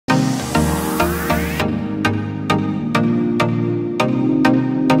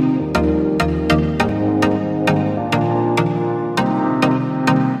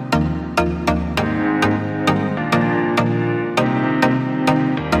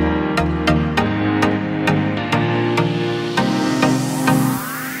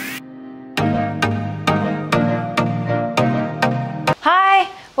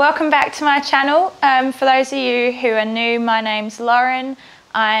Welcome back to my channel. For those of you who are new, my name's Lauren.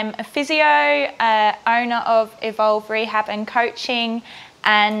 I'm a physio, owner of Evolve Rehab and Coaching,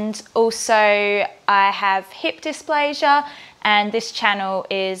 and also I have hip dysplasia, and this channel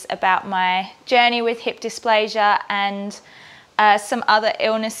is about my journey with hip dysplasia and some other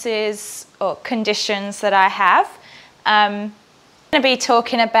illnesses or conditions that I have. I'm going to be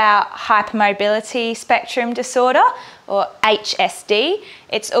talking about hypermobility spectrum disorder, or HSD.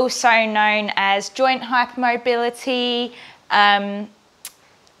 It's also known as joint hypermobility,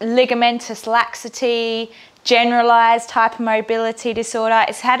 ligamentous laxity, generalized hypermobility disorder.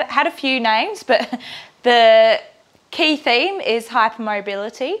 It's had a few names, but the key theme is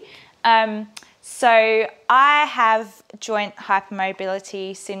hypermobility. So I have joint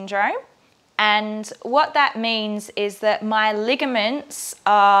hypermobility syndrome, and what that means is that my ligaments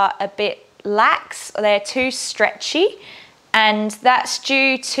are a bit lax, they're too stretchy, and that's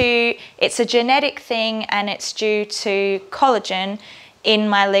due to, it's a genetic thing, and it's due to collagen in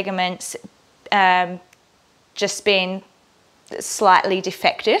my ligaments just being slightly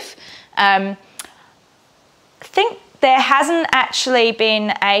defective. I think there hasn't actually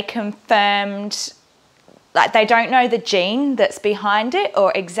been a confirmed, like they don't know the gene that's behind it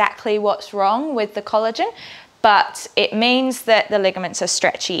or exactly what's wrong with the collagen, but it means that the ligaments are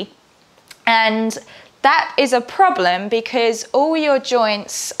stretchy. And that is a problem because all your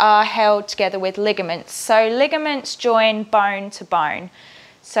joints are held together with ligaments. So ligaments join bone to bone.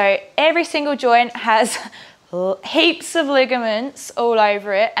 So every single joint has heaps of ligaments all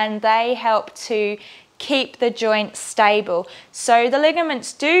over it, and they help to keep the joint stable. So the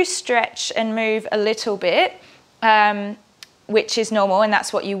ligaments do stretch and move a little bit, which is normal, and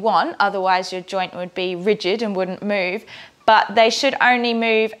that's what you want. Otherwise your joint would be rigid and wouldn't move. But they should only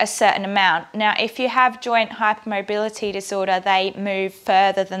move a certain amount. Now, if you have joint hypermobility disorder, they move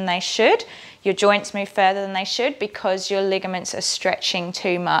further than they should. Your joints move further than they should because your ligaments are stretching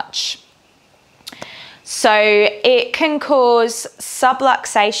too much. So it can cause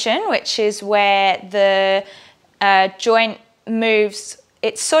subluxation, which is where the joint moves.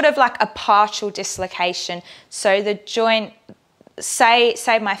 It's sort of like a partial dislocation. So the joint, say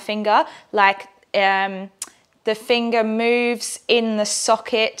my finger, like the finger moves in the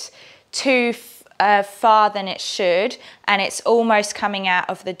socket too far than it should, and it's almost coming out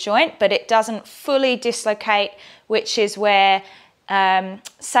of the joint, but it doesn't fully dislocate, which is where,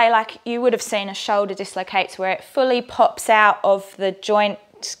 say like you would have seen a shoulder dislocates, where it fully pops out of the joint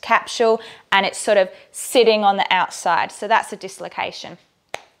capsule and it's sort of sitting on the outside. So that's a dislocation.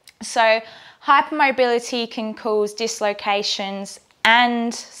 So hypermobility can cause dislocations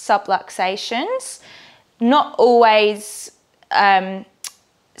and subluxations. Not always,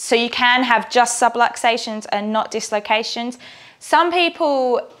 so you can have just subluxations and not dislocations. Some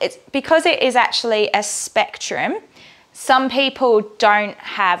people, because it is actually a spectrum, some people don't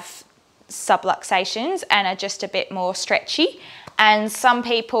have subluxations and are just a bit more stretchy. And some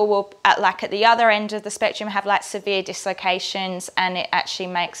people will, at the other end of the spectrum, have like severe dislocations, and it actually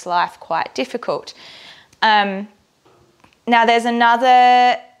makes life quite difficult. Now there's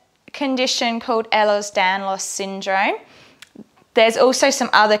another condition called Ehlers-Danlos syndrome. There's also some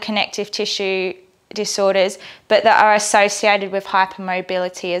other connective tissue disorders, but that are associated with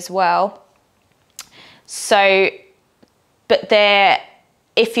hypermobility as well. So, but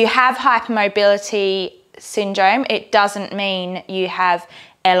if you have hypermobility syndrome, it doesn't mean you have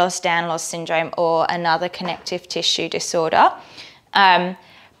Ehlers-Danlos syndrome or another connective tissue disorder.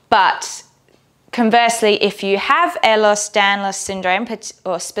 But conversely, if you have Ehlers-Danlos syndrome,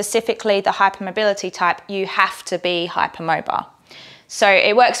 or specifically the hypermobility type, you have to be hypermobile. So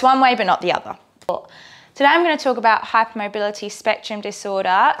it works one way but not the other. Today I'm going to talk about hypermobility spectrum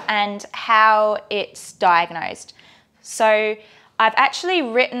disorder and how it's diagnosed. So I've actually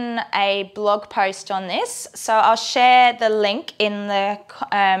written a blog post on this, so I'll share the link in the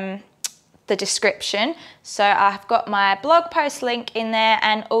description. So I've got my blog post link in there,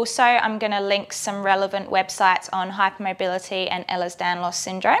 and also I'm going to link some relevant websites on hypermobility and Ehlers-Danlos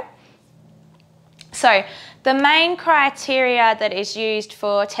syndrome. So the main criteria that is used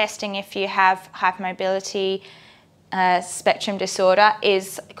for testing if you have hypermobility spectrum disorder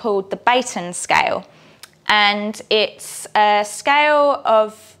is called the Beighton scale, and it's a scale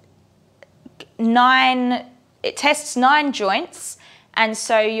of 9, it tests 9 joints. And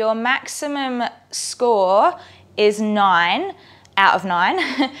so your maximum score is 9 out of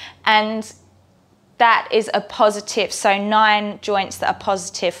 9, and that is a positive, so 9 joints that are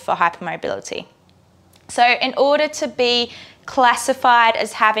positive for hypermobility. So in order to be classified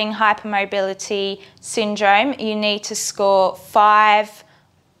as having hypermobility syndrome, you need to score 5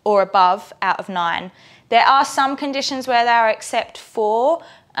 or above out of 9. There are some conditions where they are accept 4,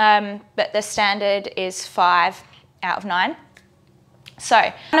 but the standard is 5 out of 9. So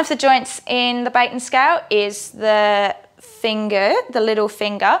one of the joints in the Beighton scale is the finger, the little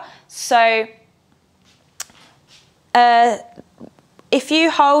finger. So if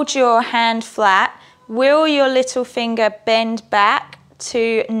you hold your hand flat, will your little finger bend back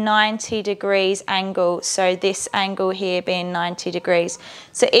to 90 degrees angle? So this angle here being 90 degrees.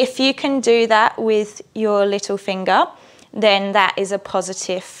 So if you can do that with your little finger, then that is a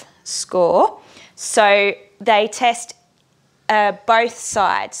positive score. So they test both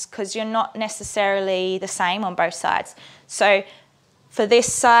sides, because you're not necessarily the same on both sides. So for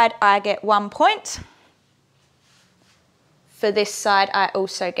this side, I get 1 point. For this side, I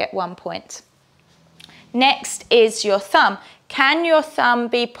also get 1 point. Next is your thumb. Can your thumb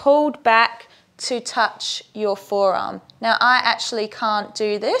be pulled back to touch your forearm? Now, I actually can't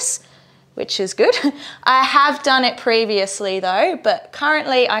do this, which is good. I have done it previously though, but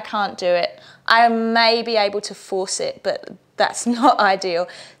currently I can't do it. I may be able to force it, but that's not ideal.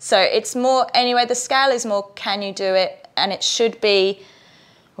 So it's more, anyway, the scale is more, can you do it? And it should be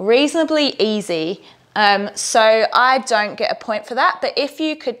reasonably easy. So I don't get a point for that, but if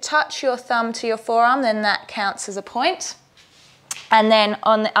you could touch your thumb to your forearm, then that counts as a point. And then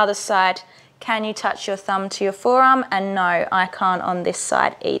on the other side, can you touch your thumb to your forearm? And no, I can't on this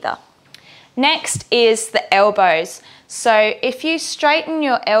side either. Next is the elbows. So if you straighten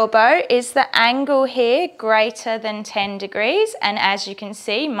your elbow, is the angle here greater than 10 degrees? And as you can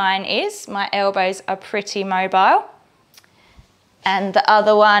see, mine is. My elbows are pretty mobile. And the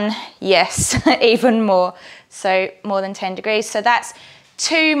other one, yes, even more. So more than 10 degrees. So that's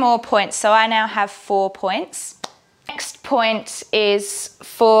 2 more points. So I now have 4 points. Next point is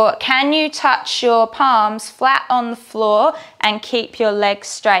for, can you touch your palms flat on the floor and keep your legs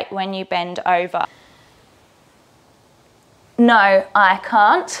straight when you bend over? No, I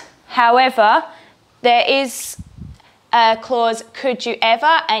can't. However, there is a clause, could you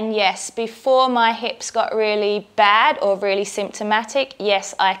ever? And yes, before my hips got really bad or really symptomatic,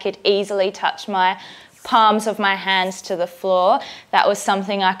 yes, I could easily touch my palms of my hands to the floor. That was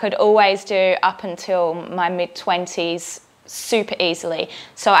something I could always do up until my mid-20s super easily.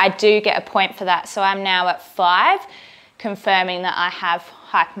 So I do get a point for that. So I'm now at 5, confirming that I have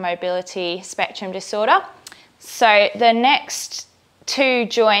hypermobility spectrum disorder. So the next 2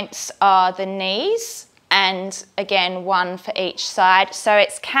 joints are the knees, and again, 1 for each side. So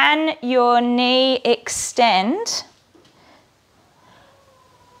it's, can your knee extend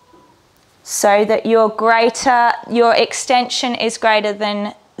so that your extension is greater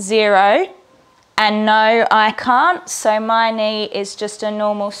than 0? And no, I can't. So my knee is just a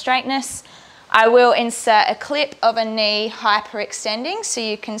normal straightness. I will insert a clip of a knee hyperextending so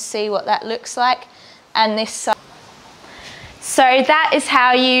you can see what that looks like. And this side. So that is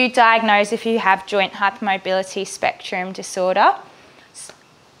how you diagnose if you have joint hypermobility spectrum disorder.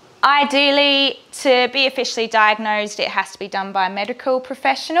 Ideally, to be officially diagnosed, it has to be done by a medical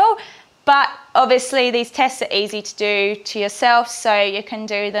professional. But obviously these tests are easy to do to yourself, so you can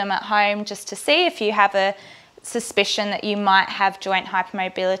do them at home just to see if you have a suspicion that you might have joint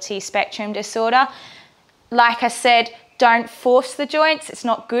hypermobility spectrum disorder. Like I said, don't force the joints. It's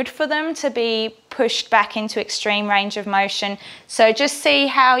not good for them to be pushed back into extreme range of motion. So just see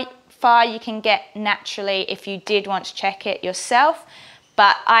how far you can get naturally if you did want to check it yourself.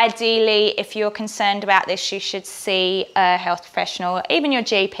 But ideally, if you're concerned about this, you should see a health professional, even your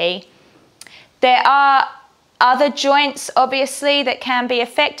GP. There are other joints, obviously, that can be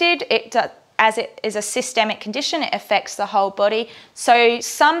affected. As it is a systemic condition, it affects the whole body. So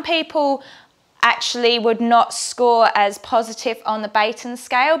some people actually would not score as positive on the Beighton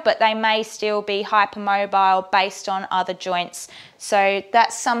scale, but they may still be hypermobile based on other joints. So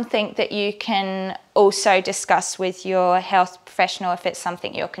that's something that you can also discuss with your health professional if it's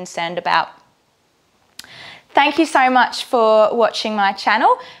something you're concerned about. Thank you so much for watching my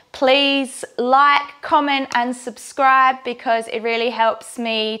channel. Please like, comment and subscribe because it really helps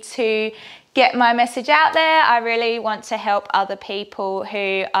me to get my message out there. I really want to help other people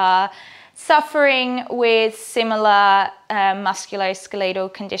who are suffering with similar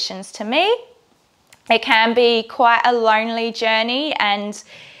musculoskeletal conditions to me. It can be quite a lonely journey, and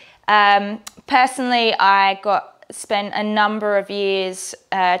personally I spent a number of years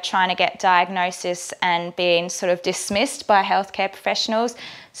trying to get diagnosis and being sort of dismissed by healthcare professionals.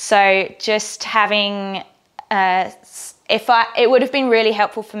 So just having it would have been really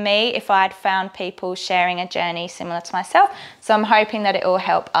helpful for me if I'd found people sharing a journey similar to myself. So I'm hoping that it will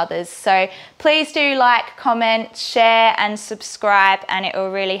help others. So please do like, comment, share and subscribe, and it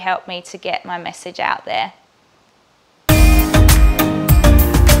will really help me to get my message out there.